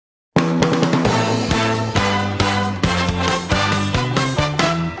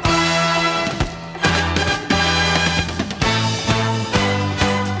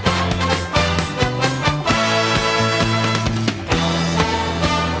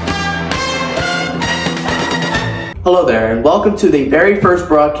Hello there, and welcome to the very first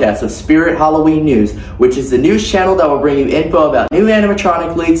broadcast of Spirit Halloween News, which is the news channel that will bring you info about new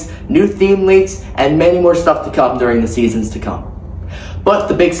animatronic leaks, new theme leaks, and many more stuff to come during the seasons to come. But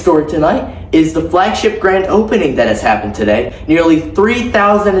the big story tonight is the flagship grand opening that has happened today. Nearly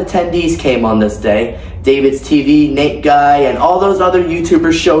 3,000 attendees came on this day. David's TV, Nate Guy, and all those other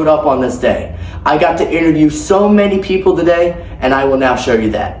YouTubers showed up on this day. I got to interview so many people today, and I will now show you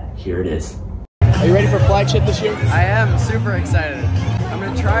that. Here it is. Are you ready for flagship this year? I am super excited. I'm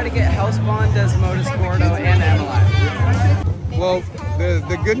going to try to get Hellspawn, Desmodus, Gordo, and Ameline. Well,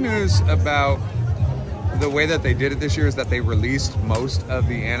 the good news about the way that they did it this year is that they released most of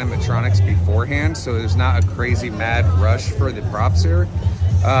the animatronics beforehand, so there's not a crazy mad rush for the props here.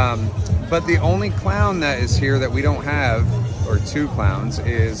 But the only clown that is here that we don't have, or two clowns,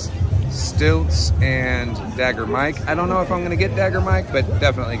 is Stilts and Dagger Mike. I don't know if I'm going to get Dagger Mike, but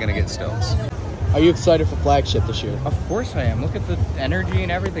definitely going to get Stilts. Are you excited for flagship this year? Of course I am. Look at the energy and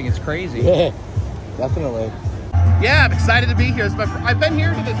everything. It's crazy. Yeah, definitely. Yeah, I'm excited to be here. I've been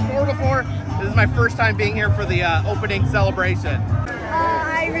here to this floor before. This is my first time being here for the opening celebration.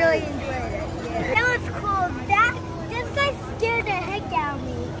 I really enjoyed it. Yeah. That was cool. This guy scared the heck out of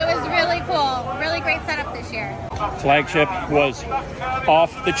me. It was really cool. Really great setup this year. Flagship was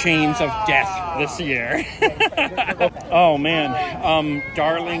off the chains of death this year. Oh man,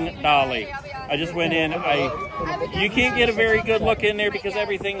 Darling Dolly. I just went in. You can't get a very good look in there because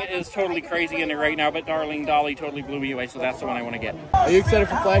everything is totally crazy in there right now, but Darling Dolly totally blew me away, so that's the one I want to get. Are you excited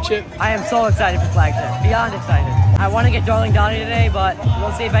for flagship? I am so excited for flagship. Beyond excited. I want to get Darling Dolly today, but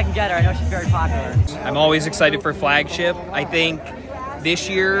we'll see if I can get her. I know she's very popular. I'm always excited for flagship. I think this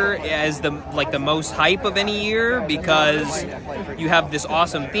year is the most hype of any year because you have this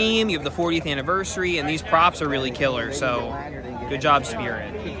awesome theme, you have the 40th anniversary, and these props are really killer. So good job, Spirit.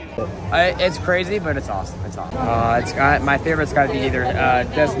 It's crazy, but it's awesome. It's awesome. My favorite's got to be either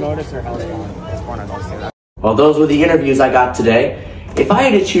Desmodus or Hellspawn. It's one of those two. Well, those were the interviews I got today. If I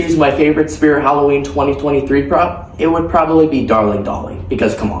had to choose my favorite Spirit Halloween 2023 prop, it would probably be Darling Dolly,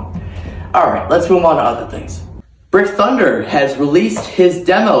 because come on. Alright, let's move on to other things. Brick Thunder has released his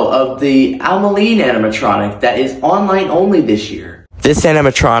demo of the Ameline animatronic that is online only this year. This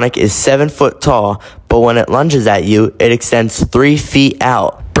animatronic is 7 foot tall, but when it lunges at you, it extends 3 feet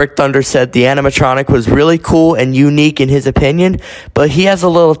out. Brick Thunder said the animatronic was really cool and unique in his opinion, but he has a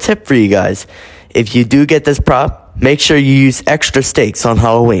little tip for you guys. If you do get this prop, make sure you use extra stakes on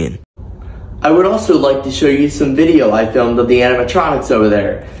Halloween. I would also like to show you some video I filmed of the animatronics over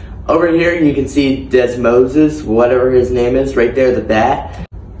there. Over here you can see Desmodus, whatever his name is, right there, the bat.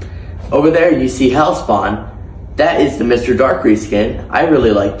 Over there you see Hellspawn. That is the Mr. Dark reskin. I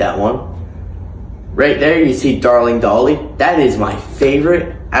really like that one. Right there you see Darling Dolly. That is my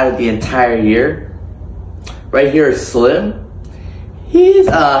favorite out of the entire year. Right here is Slim. He's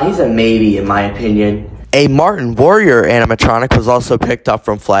a maybe in my opinion. A Martin Warrior animatronic was also picked up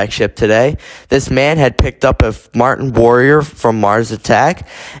from Flagship today. This man had picked up a Martin Warrior from Mars Attack,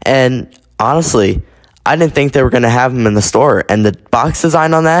 and honestly, I didn't think they were going to have him in the store, and the box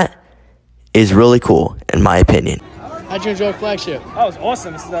design on that is really cool, in my opinion. How'd you enjoy Flagship? Oh, it was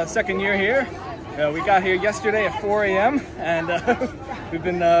awesome. It's the second year here. We got here yesterday at 4 a.m., and we've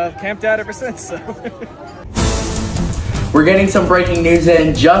been camped out ever since. So. We're getting some breaking news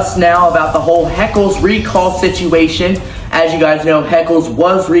in just now about the whole Heckles recall situation. As you guys know, Heckles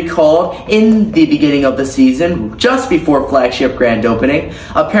was recalled in the beginning of the season, just before Flagship grand opening.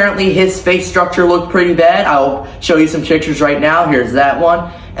 Apparently his face structure looked pretty bad. I'll show you some pictures right now. Here's that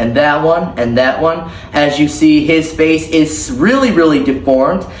one, and that one, and that one. As you see, his face is really, really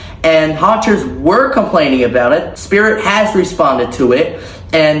deformed, and Haunters were complaining about it. Spirit has responded to it,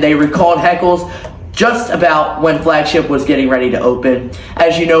 and they recalled Heckles just about when Flagship was getting ready to open.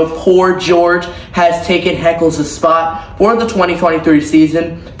 As you know, poor George has taken Heckles' spot for the 2023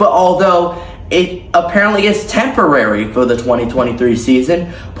 season, but although it apparently is temporary for the 2023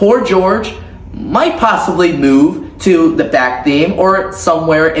 season, poor George might possibly move to the back theme or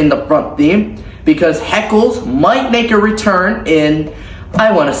somewhere in the front theme, because Heckles might make a return in,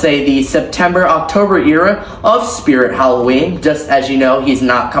 I want to say, the September-October era of Spirit Halloween. Just as you know, he's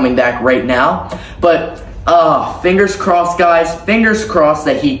not coming back right now. But fingers crossed, guys. Fingers crossed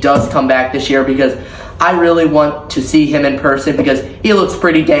that he does come back this year, because I really want to see him in person, because he looks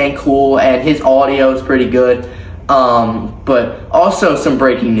pretty dang cool and his audio is pretty good. But also some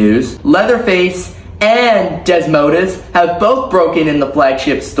breaking news. Leatherface and Desmodus have both broken in the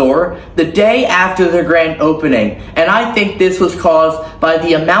flagship store the day after their grand opening, and I think this was caused by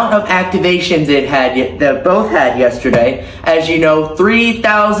the amount of activations that both had yesterday. As you know,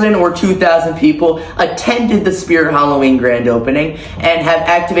 3,000 or 2,000 people attended the Spirit Halloween grand opening and have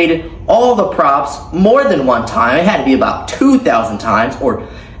activated all the props more than one time. It had to be about 2,000 times, or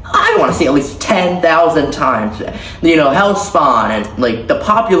I want to say at least 10,000 times. You know, Hellspawn and like the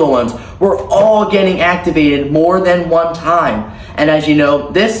popular ones were all getting activated more than one time. And as you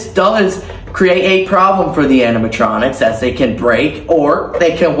know, this does create a problem for the animatronics, as they can break or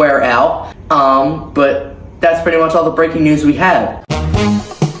they can wear out. But that's pretty much all the breaking news we have.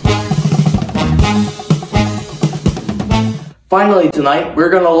 Finally tonight, we're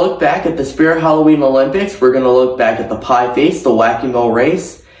going to look back at the Spirit Halloween Olympics. We're going to look back at the Pie Face, the Whack-A-Mole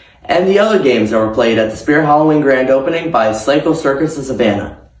Race, and the other games that were played at the Spirit Halloween grand opening by Psycho Circus of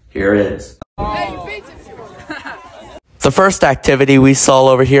Savannah. Here it is. The first activity we saw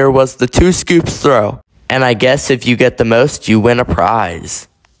over here was the 2 scoops throw. And I guess if you get the most, you win a prize.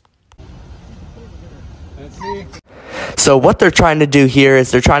 So what they're trying to do here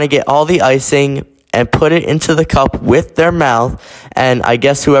is they're trying to get all the icing and put it into the cup with their mouth. And I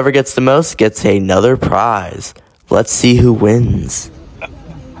guess whoever gets the most gets another prize. Let's see who wins.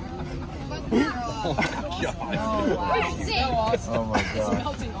 Oh my god. It's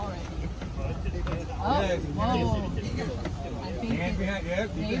melting already. Oh, whoa. Hands behind,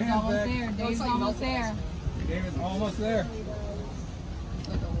 yep. Dave's almost there. Dave's almost there. Dave is almost there.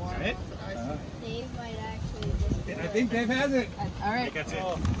 Right? Dave might actually just... I think Dave has it. All right. That's it.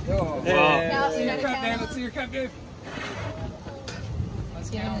 Now, Let's see your cup, Dave. Let's see your cup, Dave. Let's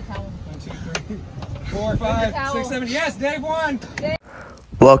get him the towel. 1, 2, 3, 4, 5, 6, 7. Yes, Dave won.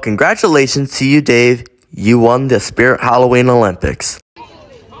 Well, congratulations to you, Dave. You won the Spirit Halloween Olympics. No,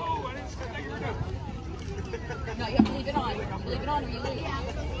 you have to leave it on. Leave it on or you leave.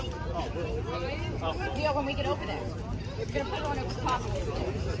 Yeah, when we can open it. We're going to put it on over top of it.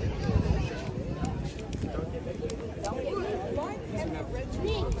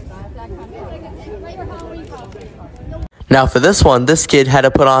 Now for this one, this kid had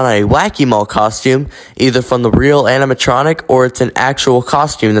to put on a Whack-A-Mole costume, either from the real animatronic or it's an actual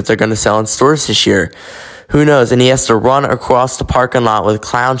costume that they're going to sell in stores this year. Who knows? And he has to run across the parking lot with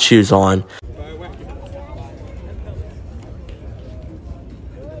clown shoes on.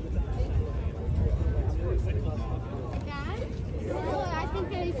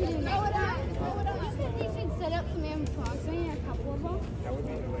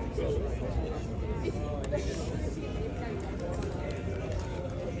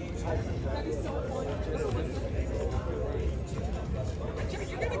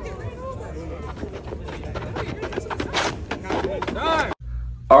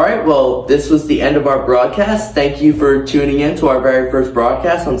 Alright, well, this was the end of our broadcast. Thank you for tuning in to our very first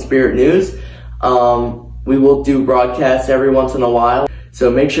broadcast on Spirit News. We will do broadcasts every once in a while, so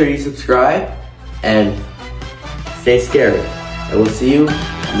make sure you subscribe and stay scary. And we'll see you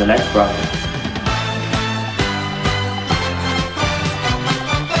in the next broadcast.